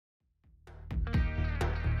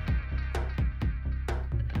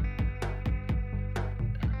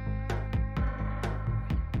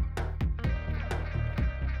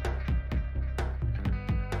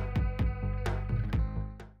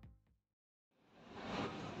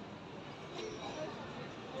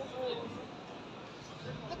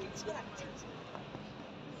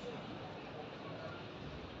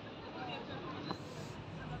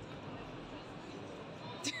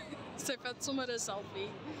Sy vat sommer 'n selfie.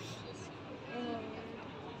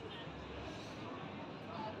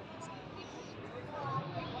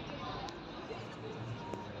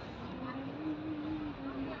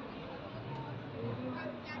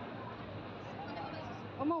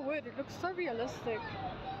 Oh my word, it looks so realistic.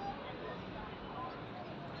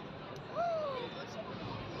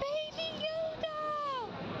 Baby Yoda!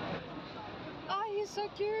 Oh, he's so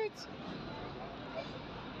cute.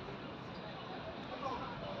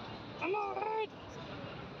 Oh my word!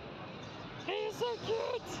 He is so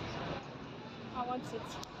cute! I want it.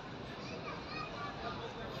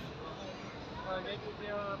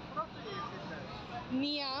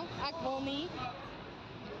 Mia, ek wil nie.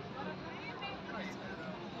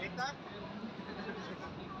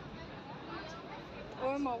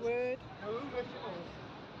 Oh my word.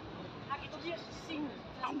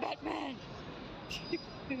 I'm Batman.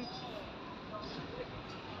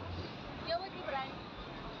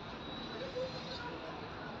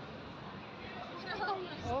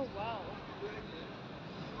 Oh wow.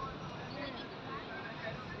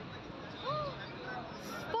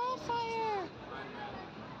 Starfire.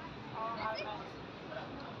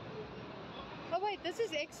 Oh wait, this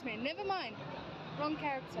is X-Men. Never mind. Wrong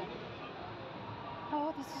character.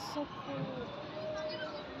 Oh, this is so cool.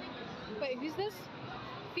 Wait, who's this?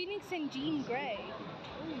 Phoenix and Jean Grey.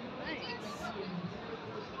 Oh, nice.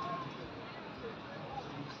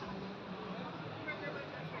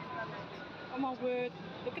 Oh my word.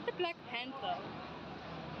 Look at the Black Panther.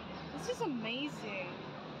 This is amazing.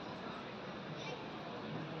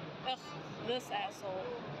 Ugh, this asshole.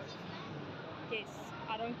 Yes,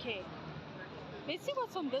 I don't care. Let's see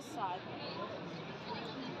what's on this side.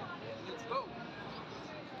 Let's go.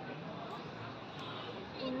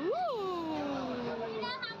 Ooh!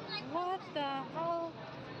 What the hell?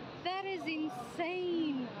 That is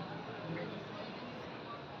insane!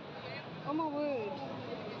 Oh my word!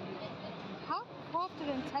 How crafted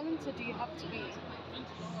and talented do you have to be?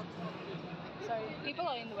 Sorry, people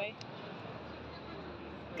are in the way.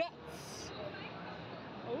 Guts!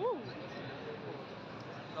 Ooh!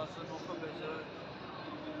 Dat is nog een beetje.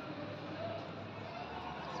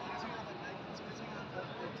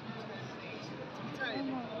 Oh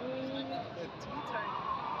my word!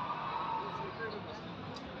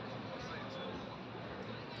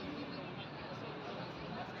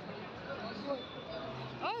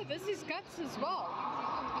 Oh, this is Guts as well.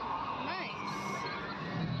 Nice.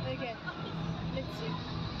 Okay, let's see.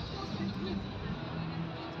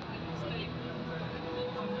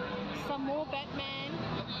 Some more Batman.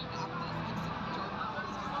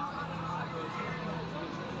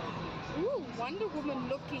 Ooh, Wonder Woman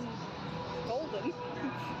looking golden.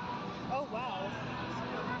 Oh wow.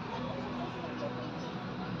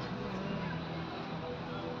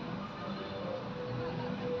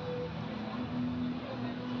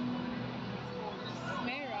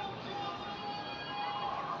 Mera.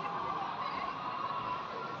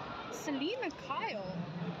 Selena Kyle.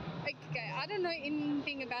 Okay, I don't know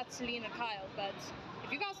anything about Selena Kyle, but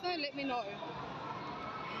if you guys know, let me know.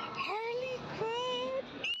 Harley Quinn!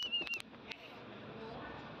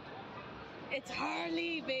 It's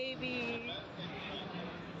Harley, baby!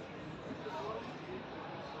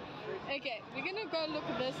 Okay, we're gonna go look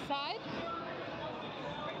at this side.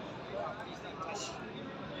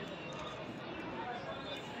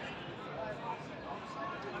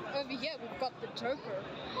 Over here we've got the Joker.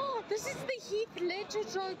 Oh, this is the Heath Ledger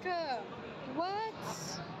Joker! What?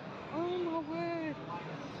 Oh my word!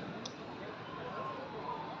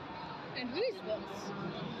 And who is this?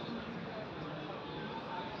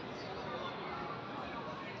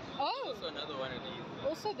 Oh! Also another one of these.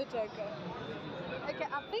 Also the Joker. Okay,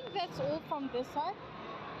 I think that's all from this side.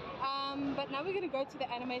 But now we're gonna go to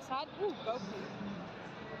the anime side. Ooh, Goku.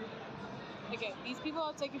 Okay, these people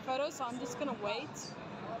are taking photos, so I'm just gonna wait.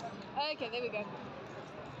 Okay, there we go.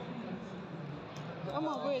 Oh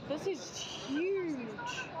my word, this is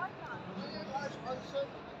huge.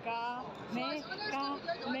 Ah!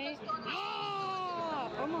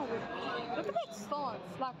 Oh my word. Look at that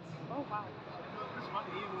stance. Like, oh wow.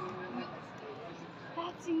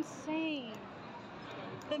 That's insane.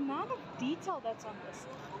 The amount of detail that's on this.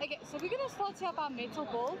 Okay, so we're gonna start here by Metal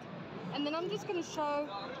Build, and then I'm just gonna show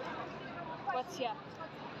what's here.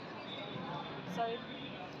 Sorry.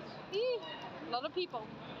 Eee, a lot of people.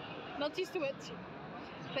 Not used to it.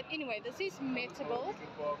 But anyway, this is Metal Build.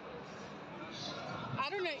 I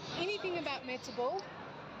don't know anything about Metal Build.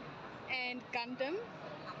 And Gundam.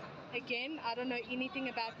 Again, I don't know anything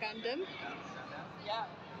about Gundam. Yeah.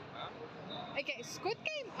 Okay, Squid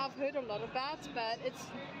Game I've heard a lot about, but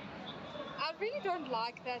I really don't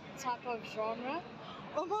like that type of genre.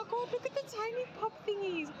 Oh my god, look at the tiny pop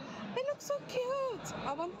thingies. They look so cute.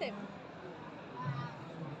 I want them.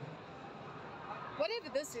 Whatever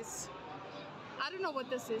this is. I don't know what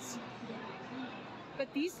this is.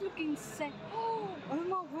 But these look insane. Oh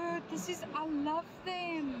my word, I love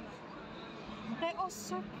them. They are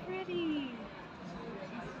so pretty.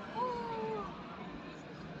 Oh.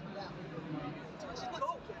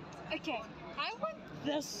 Okay, I want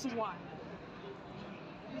this one.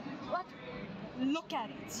 What? Look at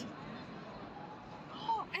it.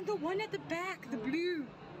 Oh, and the one at the back, the blue.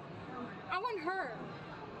 I want her.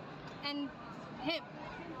 And him,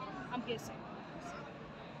 I'm guessing.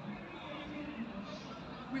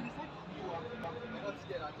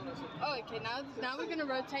 Oh, okay, now we're gonna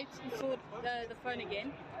rotate the sword, the phone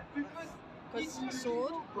again. Because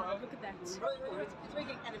sword, look at that. It's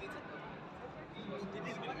making animated.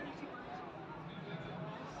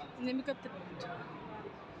 And then we got the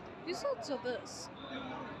results of this.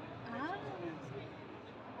 Ah.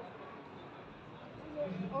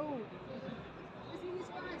 Oh.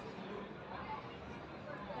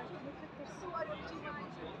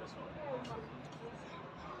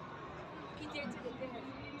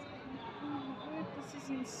 Oh, this is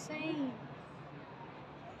insane.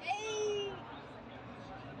 Hey!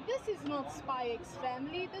 This is not Spy X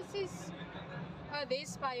Family. This is... Oh, there's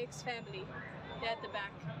Spy X Family. They're at the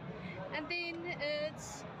back. And then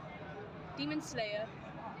it's Demon Slayer.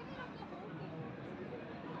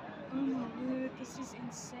 Oh my word, this is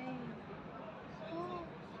insane. Oh.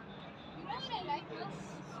 You know what I like this?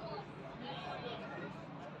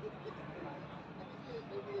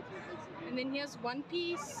 And then here's One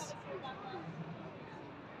Piece.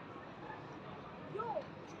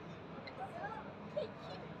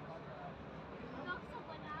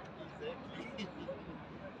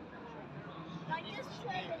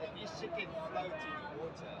 This chicken floats in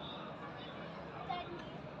water.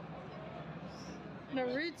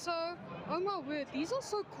 Naruto. Oh my word, these are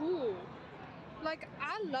so cool. Like,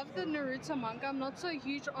 I love the Naruto manga. I'm not so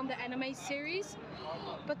huge on the anime series,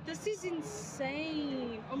 but this is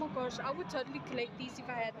insane. Oh my gosh, I would totally collect these if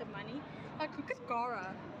I had the money. Like, look at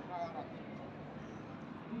Gaara.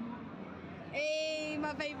 Hey,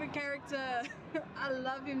 my favorite character. I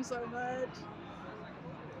love him so much.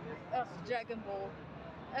 Ugh, Dragon Ball.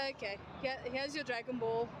 Okay, here's your Dragon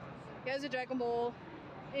Ball. Here's your Dragon Ball.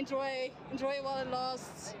 Enjoy it while it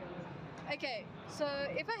lasts. Okay, so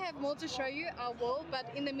if I have more to show you, I will. But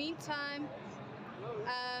in the meantime,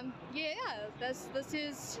 yeah, this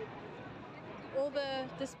is all the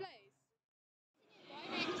displays.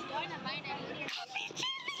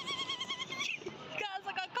 Guys,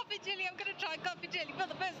 I got coffee jelly. I'm gonna try coffee jelly for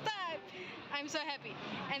the first time. I'm so happy.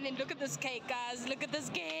 And then look at this cake, guys. Look at this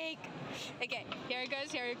cake. Okay, here it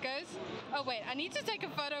goes. Here it goes. Oh wait, I need to take a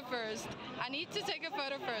photo first.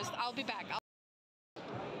 I'll be back.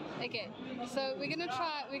 Okay, so we're gonna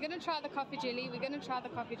try the coffee jelly.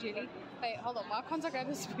 Wait, hold on. Why can't I grab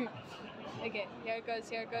a spoon? Okay, here it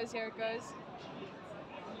goes.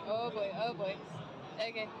 Oh boy.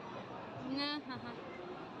 Okay.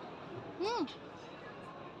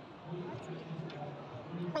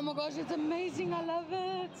 Oh my gosh, it's amazing. I love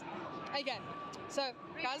it. Okay, so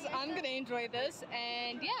guys, I'm gonna enjoy this,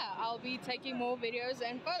 and yeah, I'll be taking more videos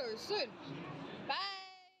and photos soon. Bye.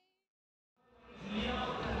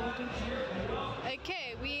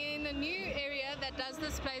 Okay, we're in a new area that does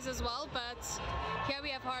displays as well, but here we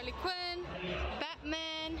have Harley Quinn,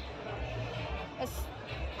 Batman.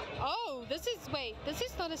 Oh, this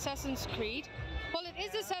is not Assassin's Creed. Well, it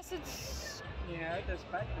is Assassin's... Yeah, that's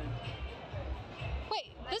Batman.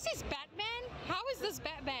 Wait, this is Batman? How is this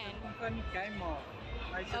Batman?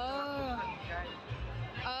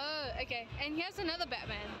 Oh, okay. And here's another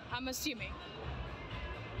Batman, I'm assuming.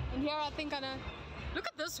 And here I think I know... Look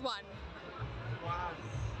at this one. Wow.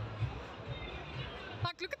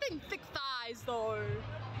 Like, look at them thick thighs, though.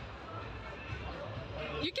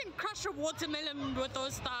 You can crush a watermelon with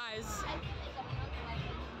those thighs.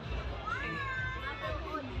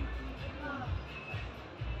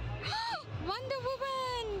 Wonder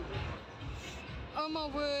Woman! Oh my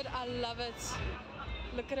word, I love it.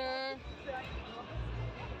 Look at her.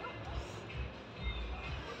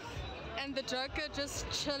 And the Joker just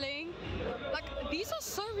chilling. Like, these are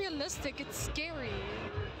so realistic, it's scary.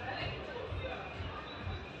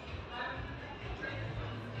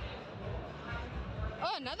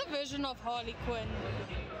 Oh, another version of Harley Quinn.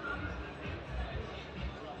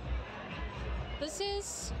 This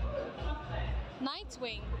is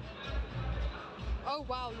Nightwing. Oh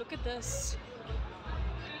wow, look at this.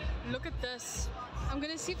 Look at this. I'm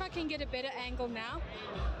gonna see if I can get a better angle now.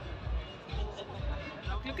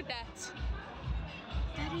 Look at that.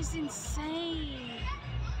 That is insane.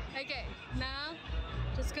 Okay, now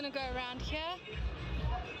just gonna go around here.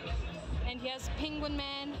 And here's Penguin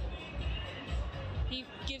Man. He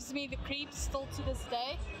gives me the creeps still to this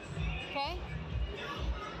day. Okay.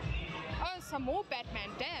 Oh, some more Batman.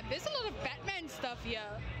 Damn, there's a lot of Batman stuff here.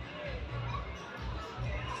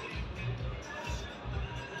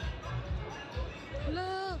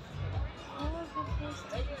 Look.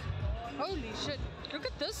 Holy shit. Look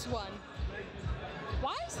at this one.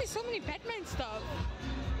 Why is there so many Batman stuff?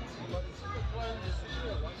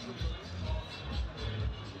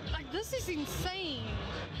 Like, this is insane.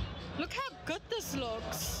 Look how good this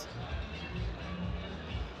looks.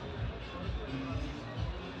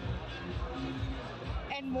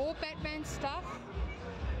 And more Batman stuff.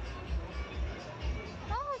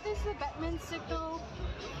 Oh, there's the Batman signal.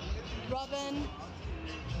 Robin.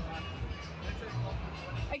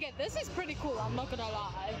 Okay, this is pretty cool, I'm not gonna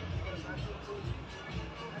lie.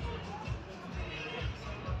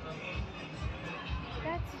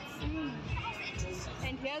 That's insane.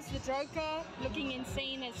 And here's the Joker, looking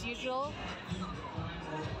insane as usual.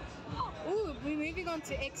 Ooh, we're moving on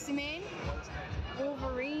to X-Men.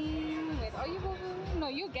 Wolverine. Wait, are you Wolverine? No,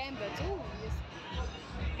 you're Gambit. Ooh, yes.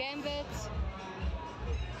 Gambit.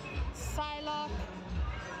 Psylocke.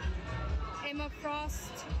 Emma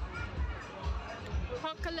Frost.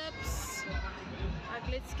 Apocalypse.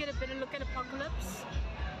 Like, let's get a better look at Apocalypse.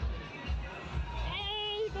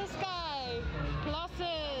 Hey, this guy.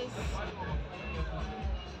 Colossus.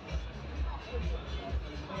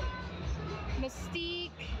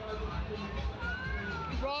 Mystique.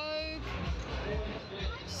 Rogue.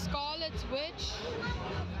 Scarlet Witch.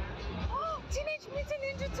 Oh, Teenage Mutant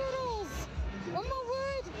Ninja Turtles. Oh my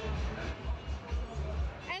word.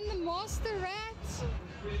 And the Master Rat.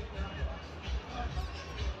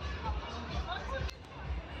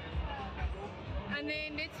 And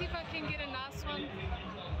then let's see if I can get a nice one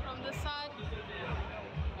from this side.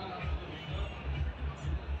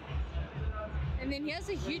 And then here's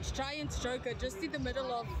a huge giant Joker just in the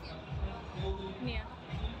middle of here.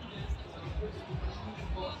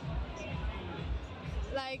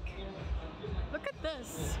 Like, look at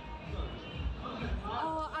this.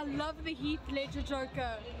 Oh, I love the Heath Ledger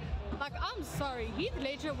Joker. Like, I'm sorry, Heath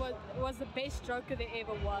Ledger was the best Joker there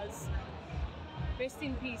ever was. Rest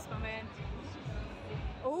in peace, my man.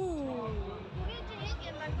 Oh.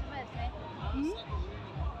 Hmm?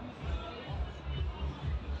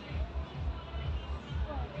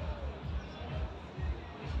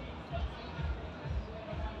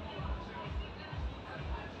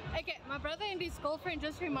 Okay, my brother and his girlfriend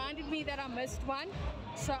just reminded me that I missed one,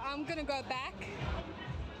 so I'm gonna go back.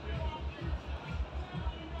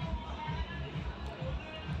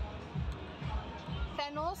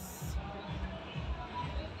 Thanos.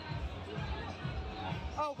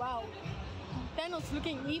 Oh wow, Thanos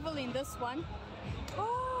looking evil in this one.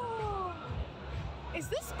 Oh, is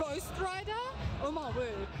this Ghost Rider? Oh my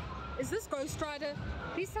word, is this Ghost Rider?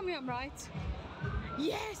 Please tell me I'm right.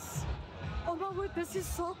 Yes! Oh my word, this is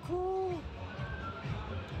so cool.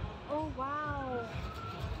 Oh wow.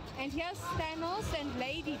 And here's Thanos and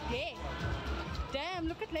Lady Death. Damn,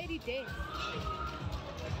 look at Lady Death.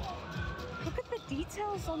 Look at the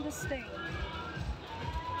details on this thing.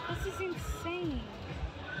 This is insane.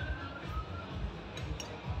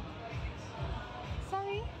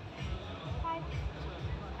 Sorry. Hi.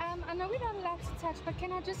 I know we're not allowed to touch, but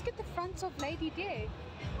can I just get the front of Lady Death?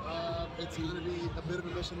 It's going to be a bit of a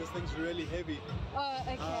mission. This thing's really heavy. Oh,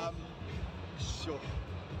 okay. Sure.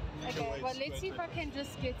 Okay, well, let's see if I can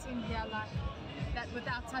just get in here like that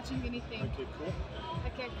without touching anything. Okay, cool.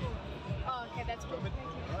 Okay, cool. Oh, okay, that's good. Thank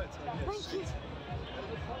you. Alright, so yeah, Thank you.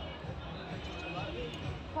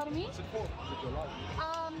 Pardon me? What's it for? Is it your life?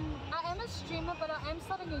 I am a streamer, but I am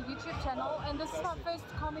starting a YouTube channel, and this is my first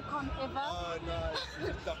Comic-Con ever. Oh, nice.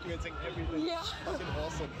 You're just documenting everything. Yeah. Fucking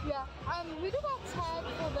awesome. Yeah. Who do I tag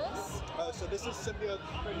for this? So this is Symbiote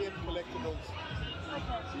Premium Collectibles.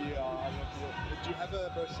 Okay. Yeah, do you have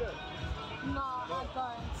a brochure? No, I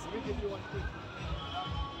don't. Let me give you one quick.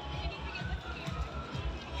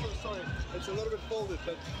 Oh, sorry, it's a little bit folded,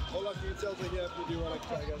 but all our details are here if you do want to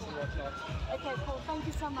tag us and whatnot. Okay, cool. Thank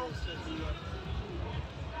you so much.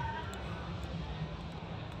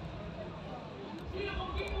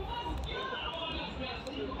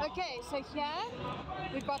 Okay, so here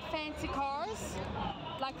we've got fancy cars.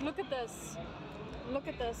 Like, look at this. Look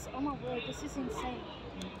at this. Oh my word, this is insane.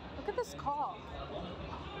 Look at this car.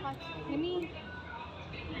 Like, let me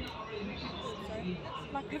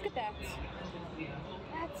Like, look at that.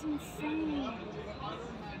 That's insane.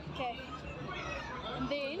 Okay. And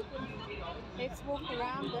then, let's walk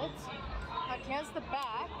around it. Like, here's the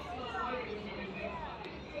back.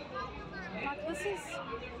 Like,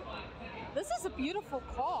 this is a beautiful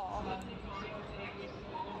car.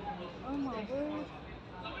 Oh my word.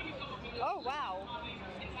 Oh wow.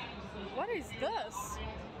 What is this?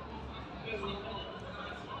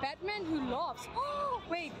 Batman who laughs. Oh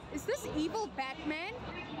wait, is this evil Batman?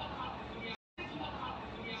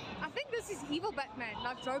 I think this is evil Batman,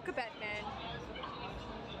 like Joker Batman.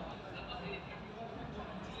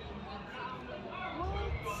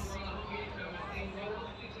 What?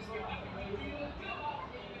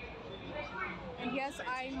 And here's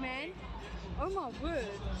Iron Man. Oh my word.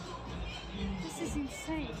 This is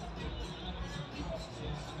insane.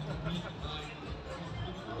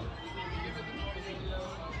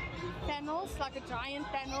 Thanos, like a giant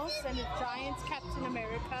Thanos and a giant Captain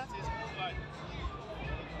America.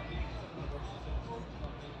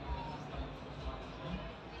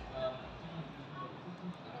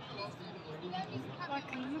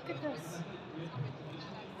 Like, look at this.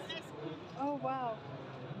 Oh wow.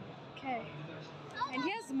 Okay. And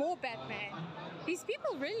here's more Batman. These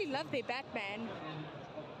people really love their Batman.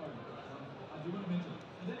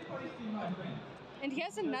 And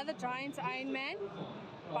here's another giant Iron Man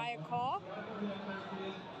by a car.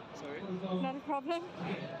 Sorry? Not a problem.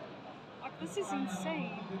 Like, this is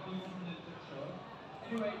insane.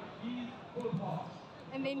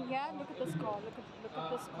 And then here, look at this car. Look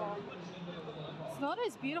at this car. It's not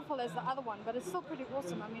as beautiful as the other one, but it's still pretty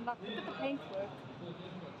awesome. I mean, like, look at the paintwork.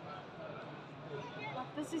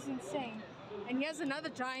 Like, this is insane. And here's another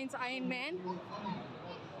giant Iron Man.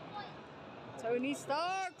 Tony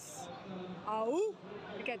Stark's. Oh.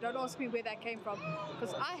 Okay, don't ask me where that came from,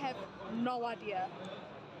 because I have no idea.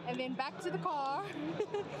 And then back to the car.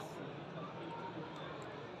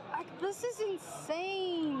 Like, this is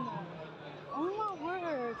insane. Oh my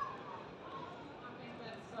word.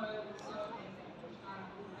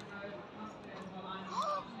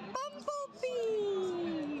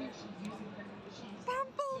 Bumblebee!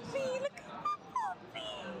 Bumblebee! Look at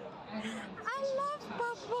Bumblebee! I love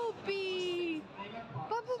Bumblebee!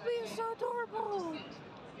 Bumblebee is so adorable!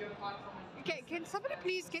 Okay, can somebody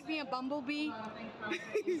please get me a Bumblebee?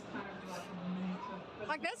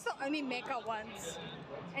 Like, that's the only mecha ones.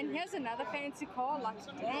 And here's another fancy car, like,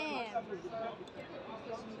 damn.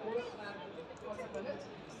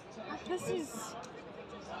 Like, this is...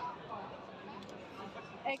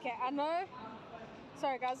 Okay, I know.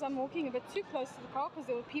 Sorry guys, I'm walking a bit too close to the car because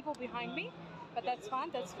there were people behind me. But that's fine,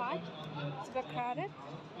 that's fine. It's a bit crowded.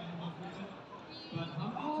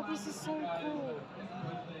 Oh, this is so cool.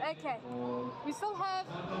 Okay, we still have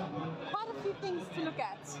quite a few things to look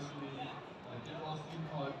at.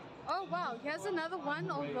 Oh wow, here's another one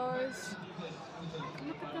of those.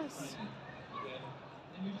 Look at this.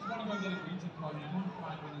 You just want to go get a greeting card, you won't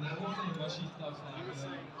find one, and they're all saying mushy stuff like,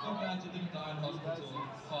 so bad you didn't die in hospital,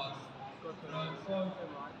 but, so,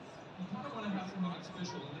 you kind of want to have something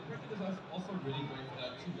special, and the cricket is also really great for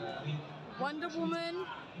that too. I mean, Wonder Woman,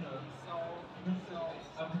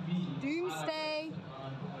 Doomsday.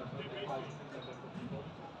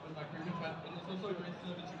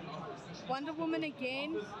 Wonder Woman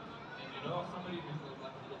again. And you know, somebody who's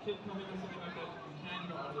like a little kid coming or something like that, you can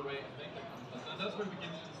go out of the way and make that come. And that's where we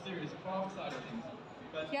get into the serious craft side of things.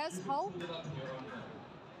 Here's Hulk.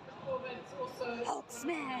 Hulk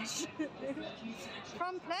smash!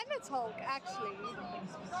 From Planet Hulk, actually.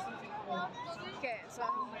 Okay, so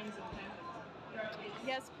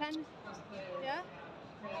here's Planet. Yeah.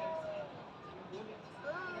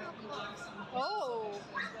 Oh,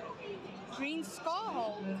 Green Scar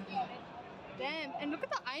Hulk. Damn, and look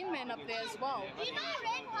at the Iron Man up there as well. You know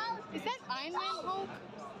Red Hulk? Is that Iron Man Hulk?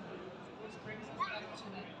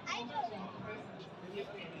 I don't know.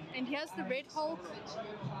 And here's the Red Hulk.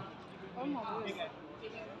 Oh my word.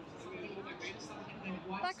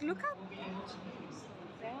 Like, look up.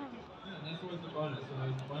 Damn. Yeah, and that's always the bonus. So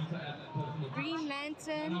once I add that person with Green you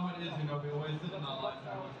Lantern. know what it is, you know, we always sit in our life.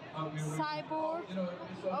 Cyborg. You know, it'd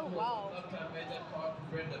be so Oh, cool. wow. I'd love to have made that card for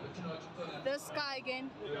Brenda, but you know, you still have This guy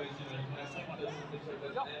again. you know, you can have something this and things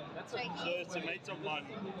like that. That's a mate of mine.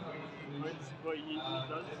 Where he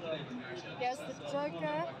does Here's the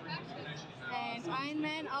Joker and Iron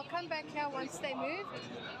Man. I'll come back here once they move.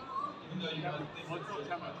 what's the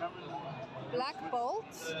camera? Black Bolt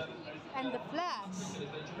and the Flash.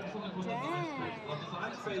 Damn.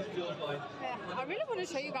 Yeah, I really want to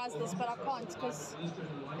show you guys this, but I can't because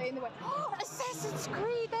they're in the way. Oh, Assassin's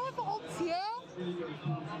Creed! They have ults here.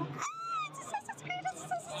 Ah, it's Assassin's Creed! It's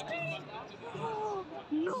Assassin's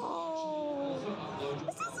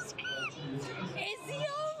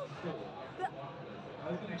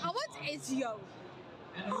Yo.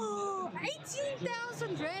 Oh,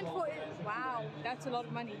 18,000 rand for it. Wow, that's a lot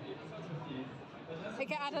of money.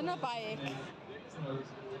 Okay, I don't know Bayek.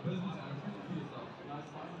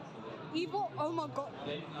 Evil, oh my god.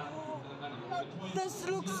 This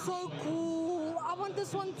looks so cool. I want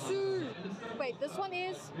this one too. Wait, this one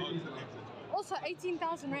is also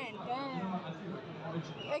 18,000 rand. Damn.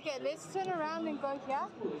 Okay, let's turn around and go here.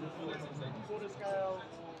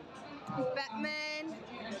 Batman,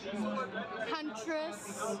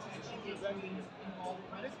 Huntress.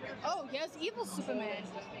 Oh, here's Evil Superman.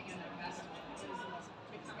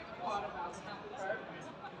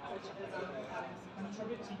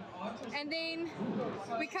 And then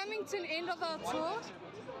we're coming to an end of our tour.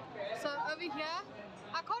 So over here,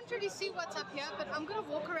 I can't really see what's up here, but I'm gonna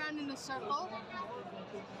walk around in a circle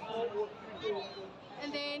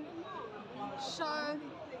and then show.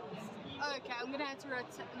 Okay, I'm gonna have to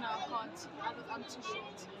rotate. No, I can't. I'm too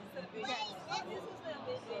short. Okay.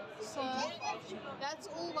 So that's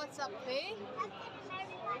all what's up there.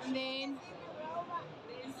 And then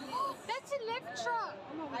that's Electra.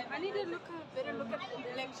 Oh, wait, I need to better look at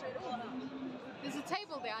Electra. There's a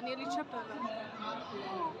table there. I nearly tripped over.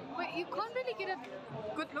 Wait, you can't really get a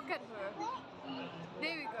good look at her.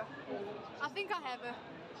 There we go. I think I have her.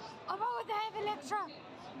 Oh, wow, they have Electra.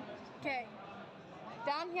 Okay.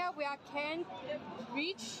 Down here where I can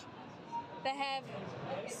reach, they have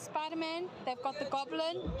Spider-Man, they've got the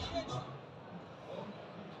Goblin,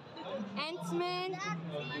 Ant-Man.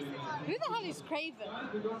 Who the hell is Craven?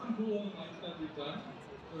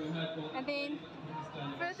 And then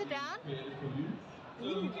further down,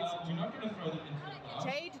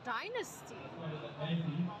 Jade Dynasty.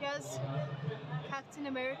 Here's Captain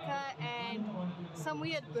America and some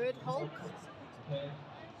weird bird Hulk.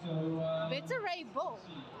 Better Ray Bull.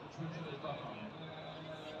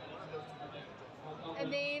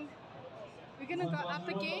 And then we're gonna go up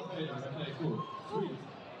again. Ooh.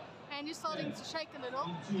 And you're starting to shake a little.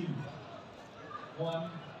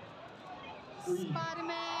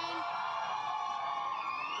 Spider-Man.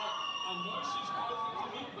 I know she's close to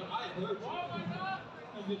me, but I heard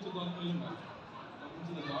you.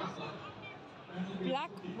 To the dark side.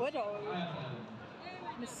 Black Widow.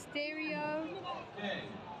 Mysterio.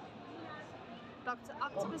 Dr.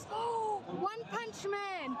 Octopus. Oh, One Punch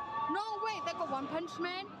Man. No, wait, they got One Punch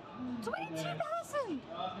Man. 22,000.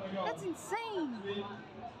 That's insane.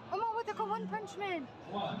 Oh my word, they got One Punch Man.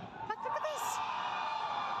 Look at this.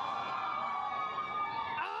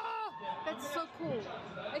 Ah, that's so cool.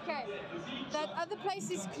 Okay, that other place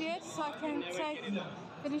is cleared, so I can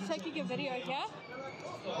finish taking a video here.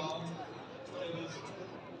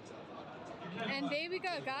 And there we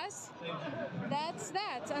go, guys. That's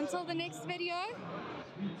that. Until the next video.